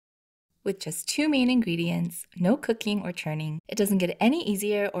With just 2 main ingredients, no cooking or churning, it doesn't get any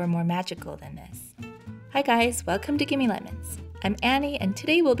easier or more magical than this. Hi guys, welcome to Gimme Lemons. I'm Annie and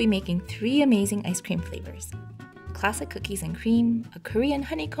today we'll be making 3 amazing ice cream flavors. Classic cookies and cream, a Korean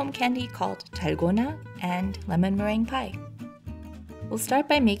honeycomb candy called dalgona, and lemon meringue pie. We'll start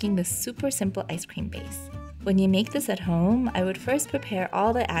by making this super simple ice cream base. When you make this at home, I would first prepare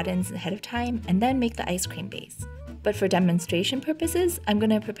all the add-ins ahead of time and then make the ice cream base. But for demonstration purposes, I'm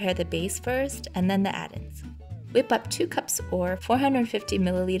going to prepare the base first and then the add-ins. Whip up 2 cups or 450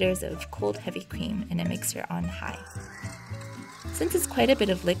 milliliters of cold heavy cream in a mixer on high. Since it's quite a bit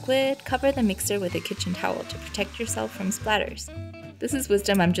of liquid, cover the mixer with a kitchen towel to protect yourself from splatters. This is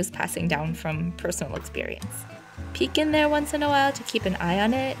wisdom I'm just passing down from personal experience. Peek in there once in a while to keep an eye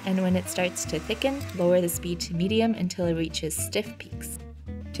on it, and when it starts to thicken, lower the speed to medium until it reaches stiff peaks.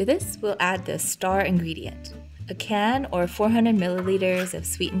 To this, we'll add the star ingredient, a can or 400 milliliters of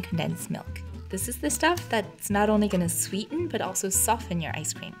sweetened condensed milk. This is the stuff that's not only going to sweeten but also soften your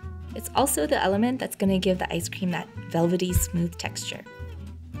ice cream. It's also the element that's going to give the ice cream that velvety smooth texture.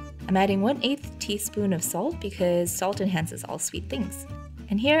 I'm adding 1/8 teaspoon of salt because salt enhances all sweet things.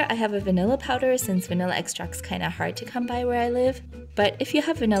 And here I have a vanilla powder since vanilla extract's kind of hard to come by where I live, but if you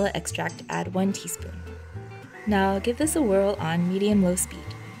have vanilla extract, add 1 teaspoon. Now give this a whirl on medium-low speed.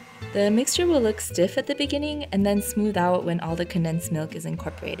 The mixture will look stiff at the beginning and then smooth out when all the condensed milk is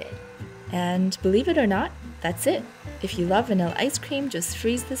incorporated. And believe it or not, that's it. If you love vanilla ice cream, just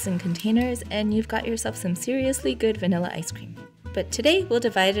freeze this in containers and you've got yourself some seriously good vanilla ice cream. But today we'll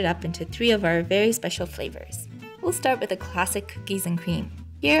divide it up into 3 of our very special flavors. We'll start with the classic cookies and cream.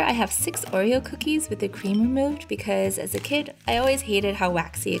 Here I have 6 Oreo cookies with the cream removed because as a kid, I always hated how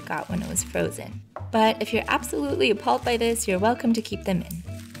waxy it got when it was frozen. But if you're absolutely appalled by this, you're welcome to keep them in.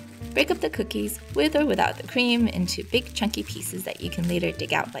 Break up the cookies, with or without the cream, into big chunky pieces that you can later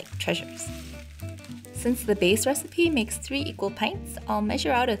dig out like treasures. Since the base recipe makes 3 equal pints, I'll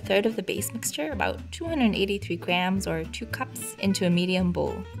measure out 1/3 of the base mixture, about 283 grams or 2 cups, into a medium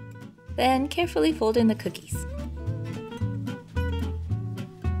bowl. Then carefully fold in the cookies.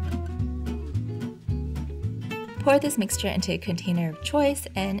 Pour this mixture into a container of choice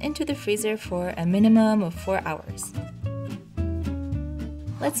and into the freezer for a minimum of 4 hours.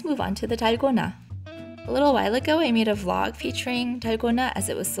 Let's move on to the dalgona. A little while ago, I made a vlog featuring dalgona as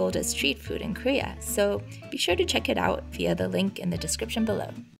it was sold as street food in Korea, so be sure to check it out via the link in the description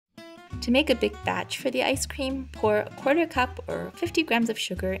below. To make a big batch for the ice cream, pour 1/4 cup or 50 grams of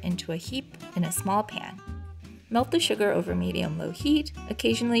sugar into a heap in a small pan. Melt the sugar over medium-low heat,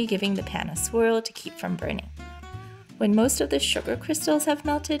 occasionally giving the pan a swirl to keep from burning. When most of the sugar crystals have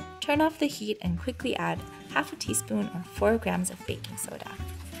melted, turn off the heat and quickly add 1/2 teaspoon or 4 grams of baking soda.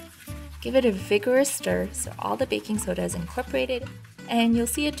 Give it a vigorous stir so all the baking soda is incorporated and you'll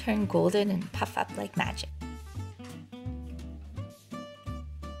see it turn golden and puff up like magic.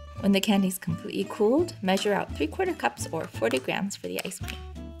 When the candy's completely cooled, measure out 3/4 cups or 40 grams for the ice cream.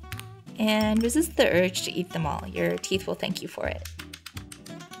 And resist the urge to eat them all, your teeth will thank you for it.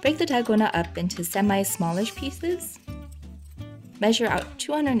 Break the dalgona up into semi-smallish pieces. Measure out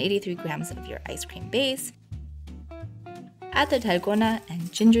 283 grams of your ice cream base. Add the dalgona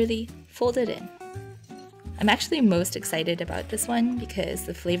and gingerly fold it in. I'm actually most excited about this one because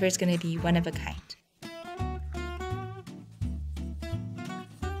the flavor is going to be one of a kind.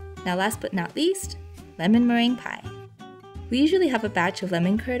 Now last but not least, lemon meringue pie. We usually have a batch of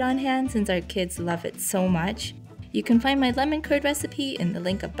lemon curd on hand since our kids love it so much. You can find my lemon curd recipe in the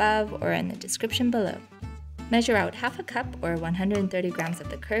link above or in the description below. Measure out 1/2 cup or 130 grams of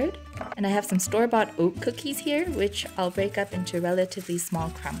the curd, and I have some store-bought oat cookies here, which I'll break up into relatively small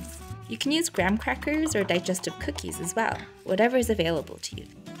crumbs. You can use graham crackers or digestive cookies as well, whatever is available to you.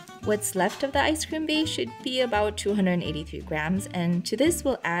 What's left of the ice cream base should be about 283 grams, and to this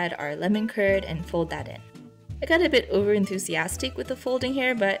we'll add our lemon curd and fold that in. I got a bit over-enthusiastic with the folding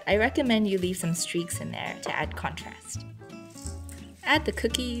here, but I recommend you leave some streaks in there to add contrast. Add the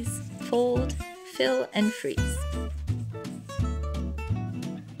cookies, fold, fill, and freeze.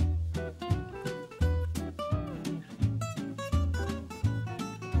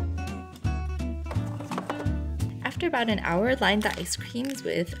 After about an hour, line the ice creams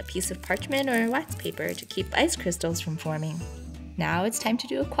with a piece of parchment or wax paper to keep ice crystals from forming. Now it's time to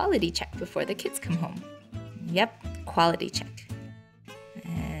do a quality check before the kids come home. Yep, quality check.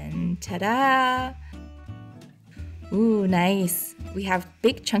 And ta-da! Ooh, nice! We have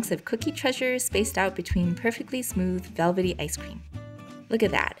big chunks of cookie treasure spaced out between perfectly smooth, velvety ice cream. Look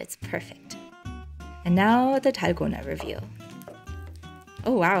at that, it's perfect. And now the dalgona reveal.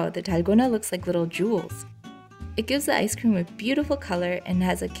 Oh wow, the dalgona looks like little jewels. It gives the ice cream a beautiful color and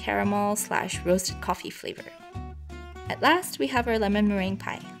has a caramel/roasted coffee flavor. At last, we have our lemon meringue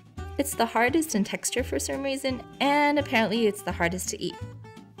pie. It's the hardest in texture for some reason, and apparently it's the hardest to eat.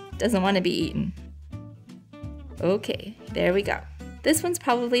 Doesn't want to be eaten. Okay, there we go. This one's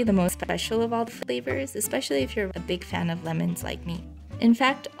probably the most special of all the flavors, especially if you're a big fan of lemons like me. In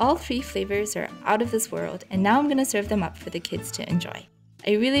fact, all 3 flavors are out of this world, and now I'm going to serve them up for the kids to enjoy.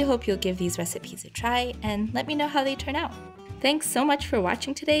 I really hope you'll give these recipes a try and let me know how they turn out. Thanks so much for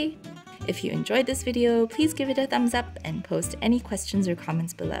watching today. If you enjoyed this video, please give it a thumbs up and post any questions or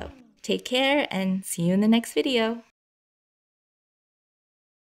comments below. Take care and see you in the next video.